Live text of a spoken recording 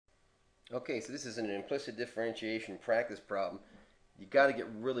Okay, so this is an implicit differentiation practice problem. You got to get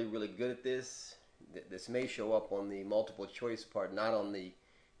really, really good at this. This may show up on the multiple choice part, not on the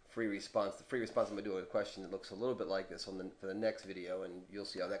free response. The free response, I'm going to do a question that looks a little bit like this for the next video, and you'll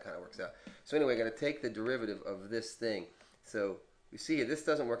see how that kind of works out. So anyway, I'm going to take the derivative of this thing. So you see here, this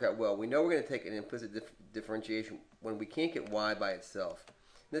doesn't work out well. We know we're going to take an implicit differentiation when we can't get y by itself.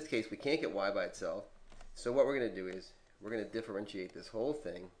 In this case, we can't get y by itself. So what we're going to do is we're going to differentiate this whole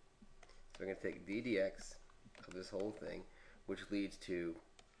thing. So we're going to take d dx of this whole thing, which leads to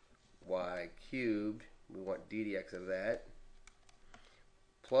y cubed. We want d dx of that.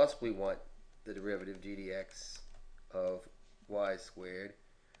 Plus we want the derivative d dx of y squared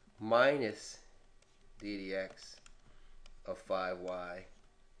minus d dx of 5y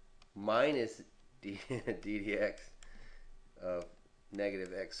minus d dx of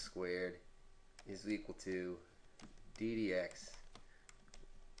negative x squared is equal to d dx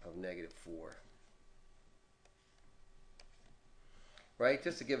of negative 4. Right?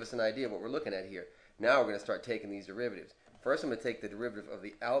 Just to give us an idea of what we're looking at here. Now we're going to start taking these derivatives. First I'm going to take the derivative of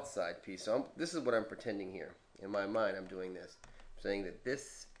the outside piece. So this is what I'm pretending here. In my mind I'm doing this. I'm saying that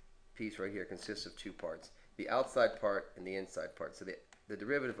this piece right here consists of two parts. The outside part and the inside part. So the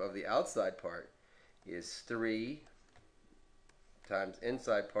derivative of the outside part is 3 times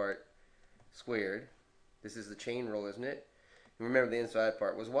inside part squared. This is the chain rule, isn't it? And remember the inside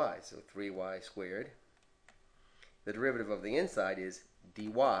part was y, so 3y squared. The derivative of the inside is dy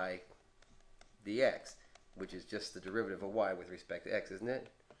dx, which is just the derivative of y with respect to x, isn't it?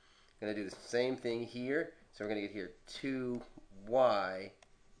 I'm going to do the same thing here. So we're going to get here 2y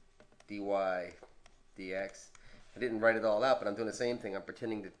dy dx. I didn't write it all out, but I'm doing the same thing. I'm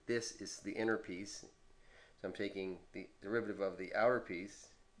pretending that this is the inner piece. So I'm taking the derivative of the outer piece,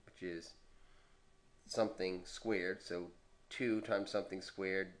 which is something squared. So 2 times something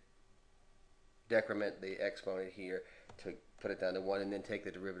squared, decrement the exponent here to put it down to 1, and then take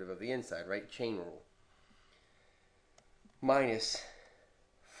the derivative of the inside, right? Chain rule. Minus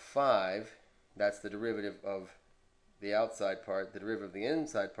 5, that's the derivative of the outside part. The derivative of the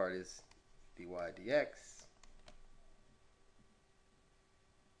inside part is dy dx.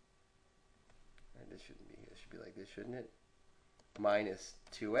 This shouldn't be here. It should be like this, shouldn't it? Minus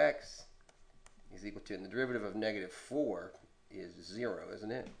 2x is equal to, and the derivative of negative 4 is 0, isn't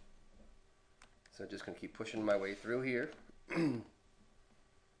it? So I'm just going to keep pushing my way through here. And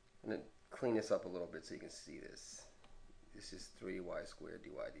then clean this up a little bit so you can see this. This is 3y squared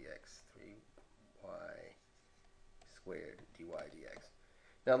dy dx. 3y squared dy dx.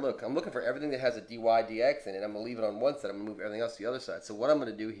 Now look, I'm looking for everything that has a dy dx in it. I'm going to leave it on one side. I'm going to move everything else to the other side. So what I'm going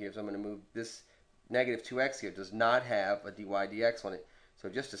to do here is I'm going to move this negative 2x here. Does not have a dy dx on it. So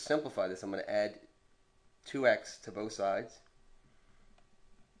just to simplify this, I'm going to add 2x to both sides.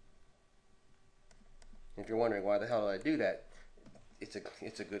 If you're wondering why the hell did I do that, it's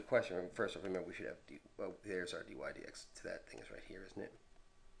a good question. First, remember we should have there's our dy dx to that thing is right here, isn't it?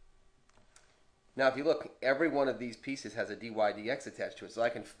 Now, if you look, every one of these pieces has a dy dx attached to it, so I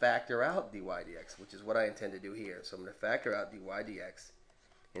can factor out dy dx, which is what I intend to do here. So I'm going to factor out dy dx,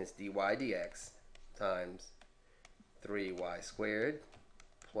 and it's dy dx times 3y squared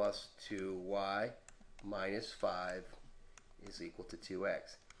plus 2y minus 5 is equal to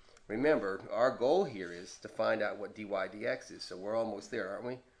 2x. Remember, our goal here is to find out what dy dx is, so we're almost there, aren't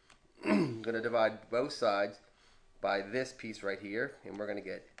we? I'm going to divide both sides by this piece right here, and we're going to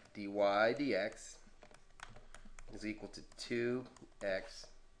get dy dx is equal to 2x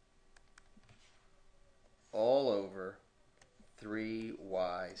all over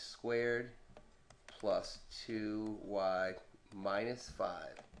 3y squared plus 2y minus 5,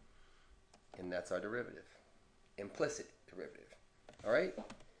 and that's our derivative, implicit derivative. All right?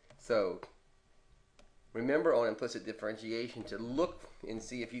 So remember on implicit differentiation to look and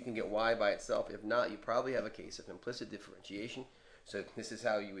see if you can get y by itself. If not, you probably have a case of implicit differentiation. So this is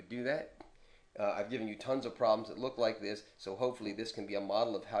how you would do that. I've given you tons of problems that look like this, so hopefully this can be a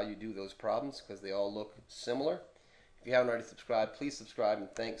model of how you do those problems because they all look similar. If you haven't already subscribed, please subscribe,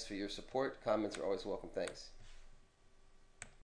 and thanks for your support. Comments are always welcome. Thanks.